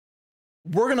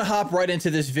We're going to hop right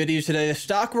into this video today. The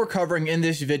stock we're covering in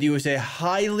this video is a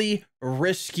highly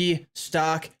risky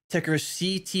stock, ticker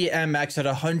CTMX at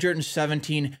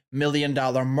 $117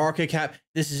 million market cap.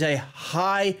 This is a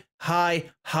high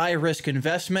risk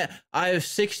investment. I have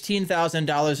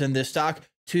 $16,000 in this stock.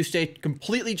 To stay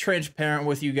completely transparent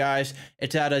with you guys,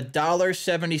 it's at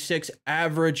 $1.76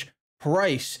 average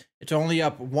price. It's only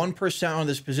up 1% on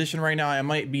this position right now. I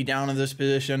might be down in this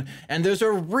position, and there's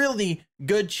a really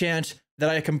good chance that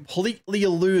I completely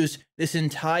lose this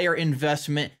entire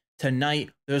investment tonight.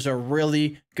 There's a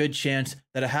really good chance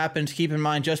that it happens. Keep in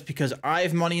mind, just because I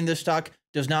have money in this stock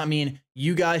does not mean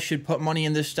you guys should put money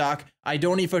in this stock. I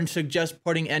don't even suggest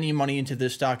putting any money into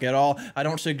this stock at all. I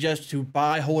don't suggest to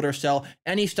buy, hold, or sell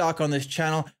any stock on this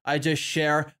channel. I just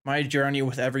share my journey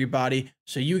with everybody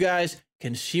so you guys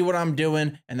can see what I'm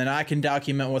doing, and then I can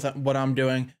document what I'm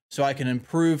doing so I can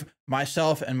improve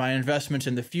myself and my investments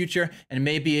in the future, and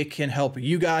maybe it can help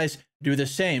you guys do the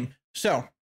same. So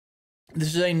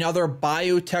this is another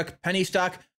biotech penny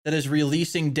stock that is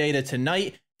releasing data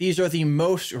tonight. These are the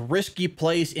most risky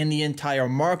plays in the entire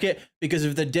market because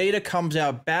if the data comes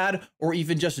out bad or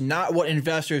even just not what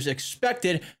investors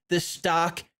expected, the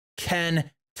stock can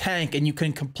tank and you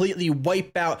can completely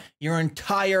wipe out your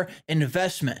entire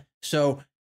investment. So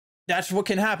that's what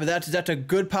can happen. That's a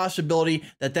good possibility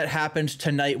that happens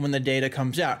tonight when the data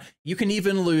comes out. You can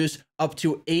even lose up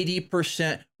to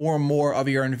 80% or more of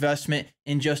your investment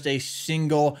in just a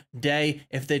single day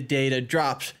if the data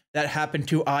drops. That happened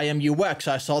to IMUX.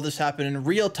 I saw this happen in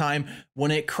real time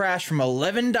when it crashed from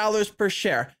 $11 per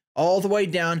share all the way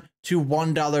down to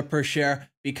 $1 per share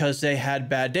because they had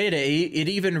bad data. It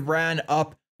even ran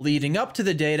up leading up to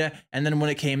the data, and then when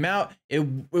it came out, it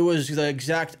was the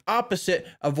exact opposite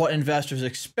of what investors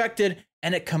expected,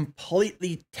 and it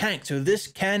completely tanked. So this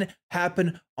can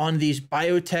happen on these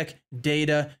biotech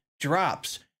data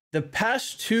drops. The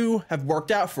past two have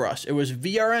worked out for us. It was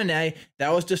VRNA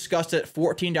that was discussed at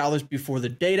 $14 before the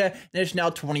data, and it's now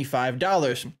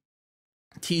 $25.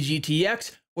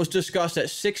 TGTX was discussed at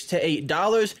 $6 to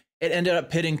 $8. It ended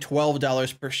up hitting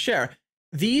 $12 per share.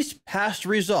 These past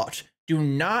results do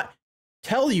not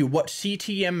tell you what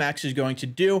CTMX is going to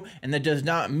do, and that does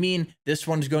not mean this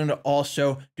one's going to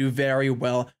also do very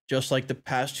well, just like the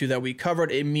past two that we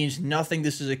covered. It means nothing.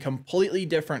 This is a completely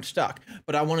different stock,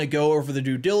 but I want to go over the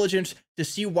due diligence to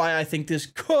see why I think this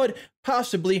could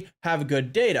possibly have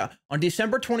good data. On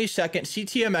December 22nd,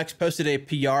 CTMX posted a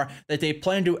PR that they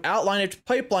plan to outline its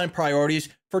pipeline priorities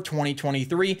for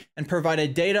 2023 and provide a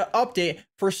data update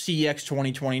for CX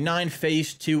 2029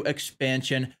 Phase 2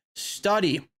 expansion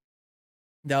study.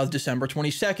 That was December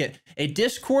 22nd. A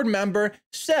Discord member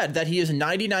said that he is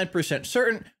 99%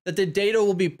 certain that the data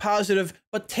will be positive,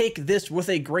 but take this with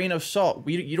a grain of salt.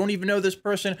 You don't even know this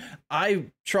person. I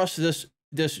trust this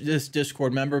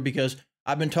Discord member because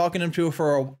I've been talking to him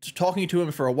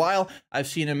for a while. I've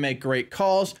seen him make great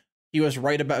calls. He was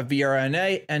right about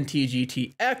VRNA and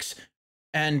TGTX,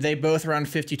 and they both around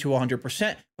 50 to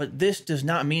 100%, but this does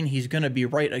not mean he's going to be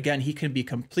right. Again, he can be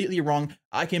completely wrong.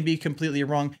 I can be completely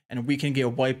wrong, and we can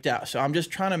get wiped out. So I'm just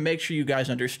trying to make sure you guys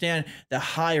understand the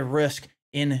high risk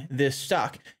in this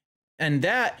stock. And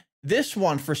this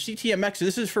one for CTMX,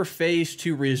 this is for phase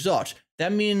 2 results.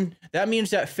 That means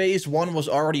that phase 1 was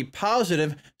already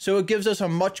positive, so it gives us a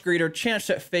much greater chance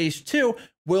that phase 2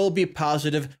 will be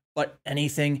positive, but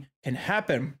anything can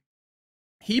happen.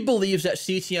 He believes that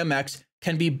CTMX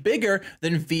can be bigger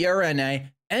than VRNA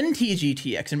and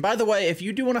TGTX. And by the way, if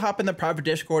you do want to hop in the private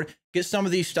Discord, get some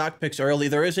of these stock picks early,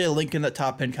 there is a link in the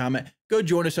top pinned comment. Go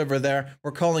join us over there.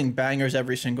 We're calling bangers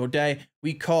every single day.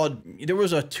 There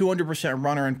was a 200%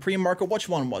 runner in pre-market. Which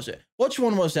one was it? Which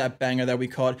one was that banger that we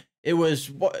called? It was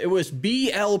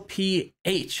BLPH.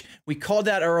 We called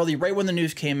that early, right when the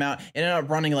news came out. It ended up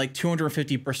running like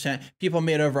 250%. People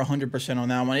made over 100% on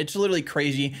that one. It's literally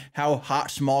crazy how hot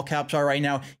small caps are right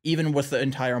now, even with the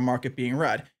entire market being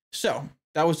red. So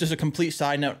that was just a complete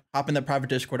side note. Hop in the private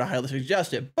Discord. I highly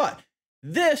suggest it. But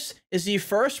this is the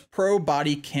first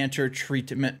pro-body cancer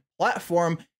treatment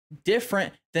platform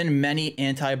different than many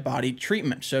antibody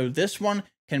treatments. So this one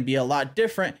can be a lot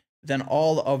different than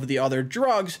all of the other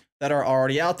drugs that are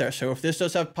already out there. So if this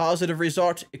does have positive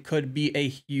results, it could be a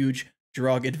huge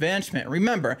drug advancement.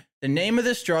 Remember, the name of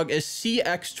this drug is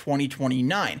CX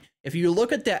 2029. If you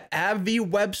look at the AbbVie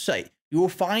website, you will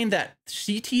find that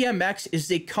CTMX is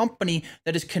a company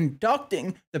that is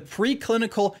conducting the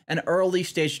preclinical and early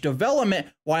stage development,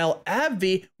 while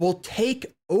AbbVie will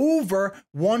take over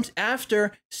once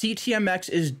after CTMX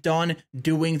is done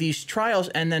doing these trials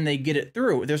and then they get it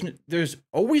through. There's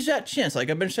always that chance, like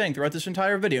I've been saying throughout this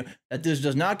entire video, that this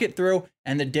does not get through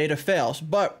and the data fails.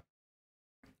 But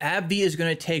AbbVie is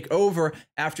going to take over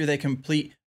after they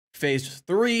complete phase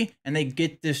 3 and they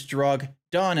get this drug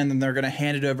done, and then they're going to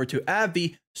hand it over to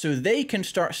AbbVie so they can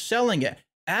start selling it.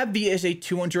 AbbVie is a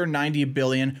 $290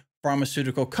 billion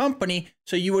pharmaceutical company,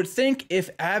 so you would think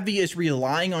if AbbVie is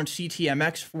relying on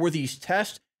CTMX for these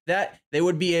tests, that they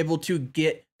would be able to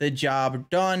get the job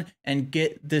done and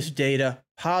get this data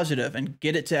positive and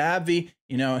get it to AbbVie,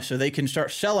 you know, so they can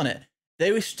start selling it.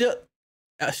 They would still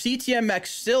CTMX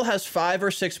still has 5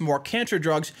 or 6 more cancer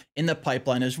drugs in the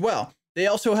pipeline as well. They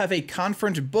also have a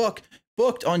conference booked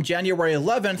on January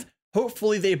 11th.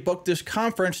 Hopefully they booked this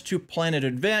conference to plan in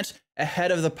advance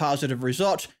ahead of the positive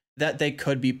results that they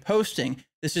could be posting.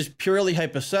 This is purely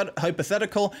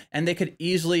hypothetical, and they could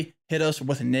easily hit us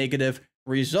with negative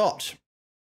results.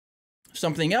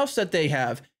 Something else that they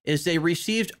have is they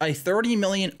received a $30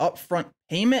 million upfront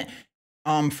payment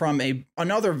from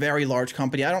another very large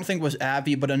company. I don't think it was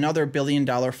AbbVie, but another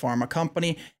billion-dollar pharma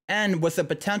company, and with the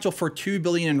potential for $2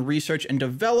 billion in research and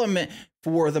development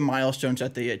for the milestones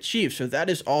that they achieve. So that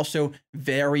is also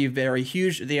very, very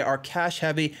huge. They are cash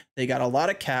heavy. They got a lot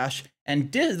of cash.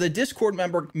 And the Discord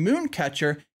member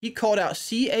Mooncatcher, he called out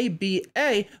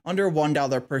CABA under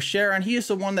 $1 per share, and he is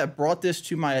the one that brought this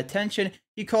to my attention.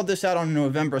 He called this out on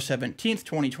November 17th,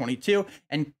 2022,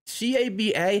 and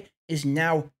CABA is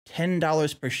now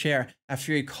 $10 per share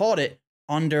after he called it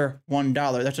under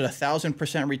 $1. That's a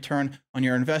 1,000% return on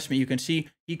your investment. You can see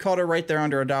he called it right there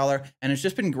under $1, and it's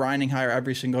just been grinding higher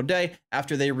every single day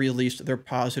after they released their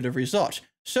positive results.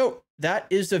 So that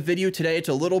is the video today. It's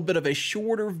a little bit of a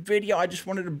shorter video. I just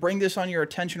wanted to bring this on your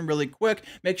attention really quick.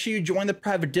 Make sure you join the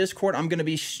private Discord. I'm going to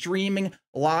be streaming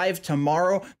live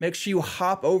tomorrow. Make sure you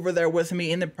hop over there with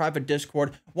me in the private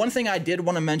Discord. One thing I did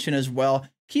want to mention as well,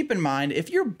 keep in mind, if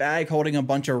you're bag holding a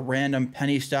bunch of random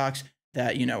penny stocks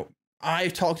that, you know,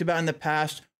 I've talked about in the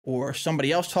past or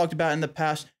somebody else talked about in the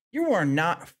past, you are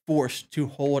not forced to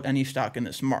hold any stock in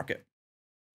this market.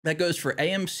 That goes for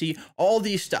AMC, all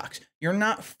these stocks. You're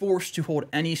not forced to hold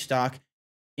any stock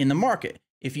in the market.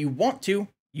 If you want to,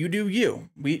 you do you.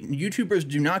 YouTubers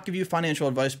do not give you financial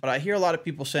advice, but I hear a lot of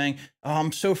people saying, oh,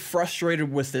 I'm so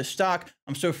frustrated with this stock.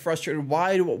 I'm so frustrated.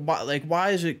 Why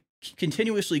is it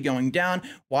continuously going down?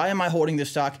 Why am I holding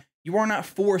this stock? You are not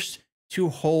forced to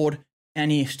hold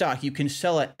any stock. You can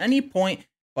sell at any point,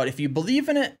 but if you believe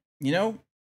in it, you know,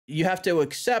 you have to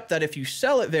accept that if you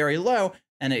sell it very low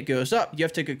and it goes up, you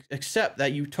have to accept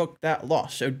that you took that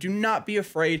loss. So do not be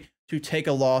afraid to take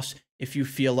a loss if you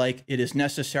feel like it is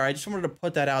necessary. I just wanted to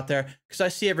put that out there because I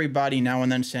see everybody now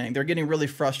and then saying they're getting really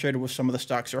frustrated with some of the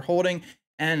stocks they're holding.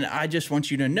 And I just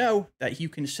want you to know that you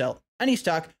can sell any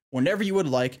stock whenever you would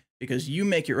like because you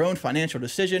make your own financial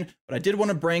decision. But I did want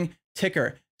to bring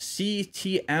ticker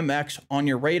CTMX on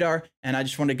your radar. And I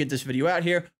just want to get this video out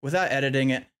here without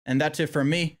editing it. And that's it for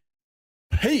me.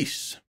 Peace.